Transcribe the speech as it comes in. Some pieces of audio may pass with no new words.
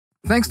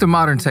Thanks to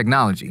modern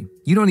technology,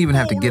 you don't even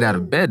have to get out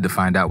of bed to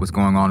find out what's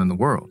going on in the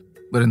world.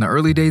 But in the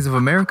early days of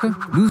America,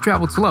 news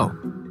traveled slow.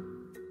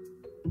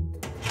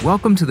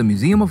 Welcome to the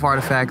Museum of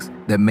Artifacts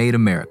that made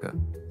America,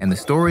 and the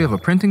story of a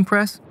printing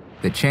press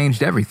that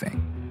changed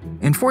everything.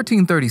 In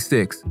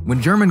 1436,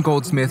 when German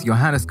goldsmith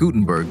Johannes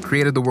Gutenberg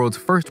created the world's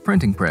first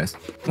printing press,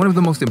 one of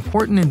the most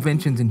important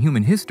inventions in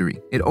human history,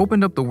 it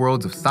opened up the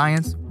worlds of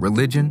science,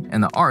 religion,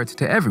 and the arts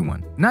to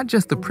everyone, not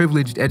just the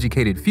privileged,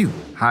 educated few.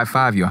 High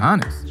five,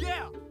 Johannes.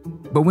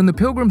 But when the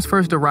Pilgrims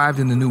first arrived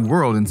in the New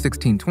World in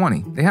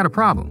 1620, they had a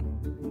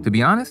problem. To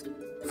be honest,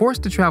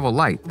 forced to travel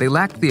light, they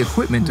lacked the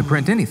equipment to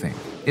print anything.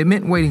 It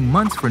meant waiting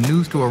months for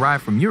news to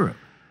arrive from Europe.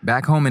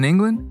 Back home in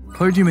England,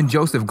 clergyman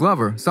Joseph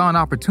Glover saw an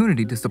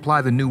opportunity to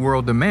supply the New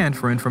World demand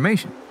for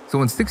information. So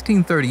in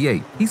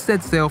 1638, he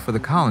set sail for the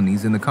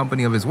colonies in the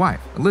company of his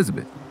wife,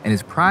 Elizabeth, and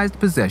his prized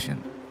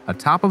possession, a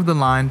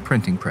top-of-the-line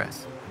printing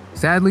press.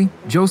 Sadly,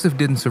 Joseph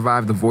didn't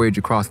survive the voyage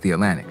across the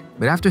Atlantic,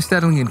 but after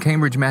settling in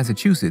Cambridge,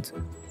 Massachusetts,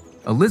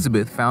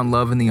 Elizabeth found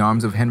love in the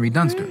arms of Henry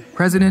Dunster,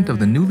 president of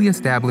the newly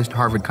established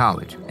Harvard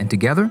College, and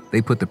together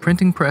they put the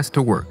printing press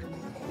to work.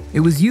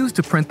 It was used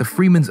to print the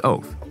Freeman's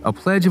Oath, a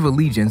pledge of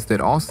allegiance that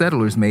all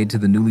settlers made to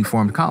the newly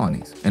formed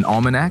colonies, an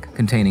almanac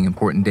containing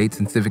important dates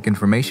and civic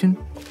information,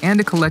 and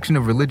a collection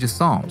of religious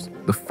psalms,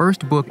 the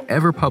first book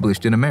ever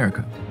published in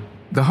America.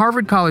 The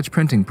Harvard College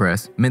printing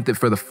press meant that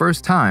for the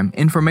first time,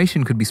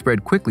 information could be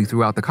spread quickly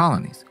throughout the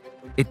colonies.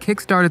 It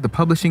kick-started the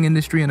publishing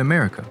industry in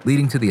America,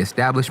 leading to the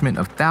establishment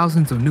of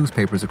thousands of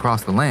newspapers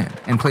across the land,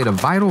 and played a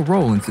vital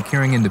role in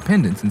securing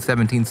independence in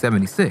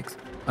 1776.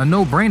 A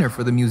no-brainer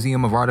for the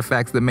Museum of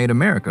Artifacts that made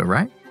America,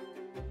 right?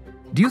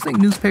 Do you think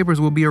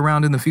newspapers will be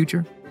around in the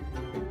future?